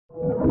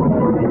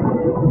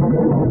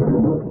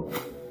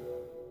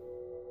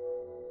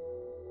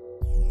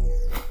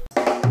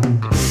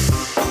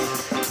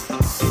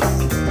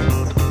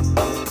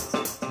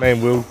Me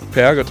and Will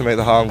Powell got to meet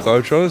the Harlem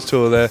Globetrotters,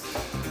 two of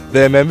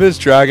their members,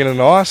 Dragon and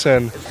Ice,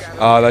 and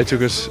they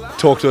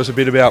talked to us a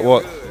bit about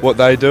what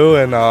they do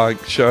and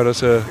showed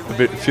us a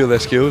few of their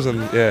skills,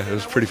 and yeah, it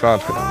was pretty fun.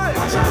 It's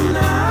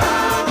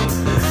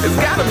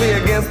gotta be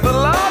against the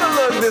law to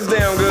look this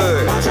damn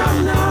good.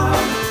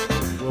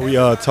 Well, we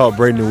taught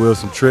Brayden and Will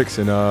some tricks,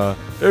 and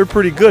they were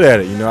pretty good at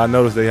it. You know, I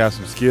noticed they have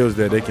some skills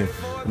that they can,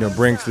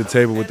 bring to the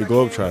table with the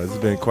Globetrotters. It's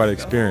been quite an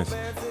experience.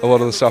 A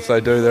lot of the stuff they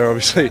do, they're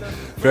obviously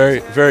very,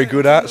 very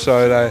good at.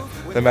 So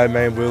they made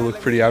me and Will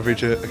look pretty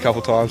average a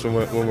couple times when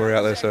we were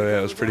out there. So yeah,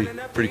 it was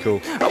pretty cool.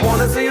 I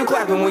wanna see you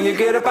clapping when you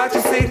get up out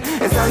your seat.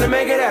 It's time to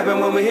make it happen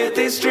when we hit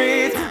these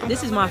streets.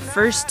 This is my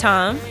first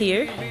time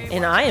here,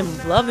 and I am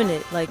loving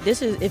it. Like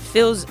it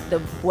feels, the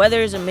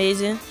weather is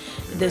amazing,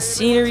 the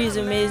scenery is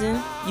amazing.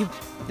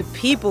 The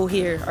people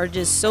here are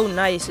just so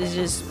nice. It's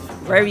just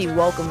very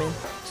welcoming.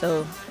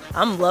 So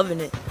I'm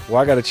loving it.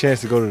 Well, I got a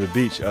chance to go to the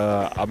beach.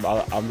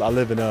 I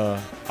live in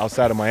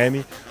outside of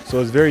Miami,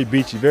 so it's very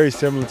beachy, very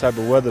similar type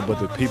of weather, but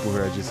the people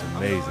here are just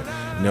amazing.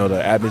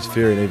 The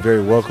atmosphere, and they're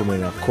very welcoming,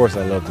 and of course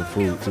I love the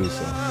food too.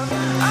 So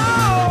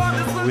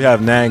we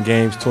have 9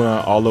 games touring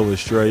all over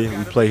Australia.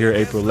 We play here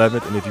April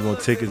 11th, and if you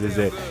want tickets, it's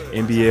at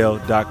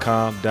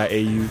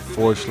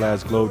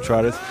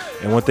nbl.com.au/Globetrotters.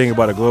 And one thing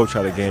about a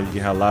Globetrotter game, we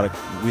have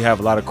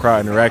a lot of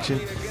crowd interaction,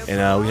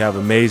 and we have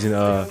amazing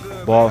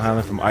ball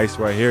handling from ice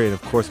right here, and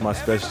of course my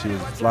specialty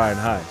is flying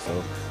high,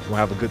 so we'll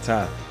have a good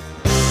time.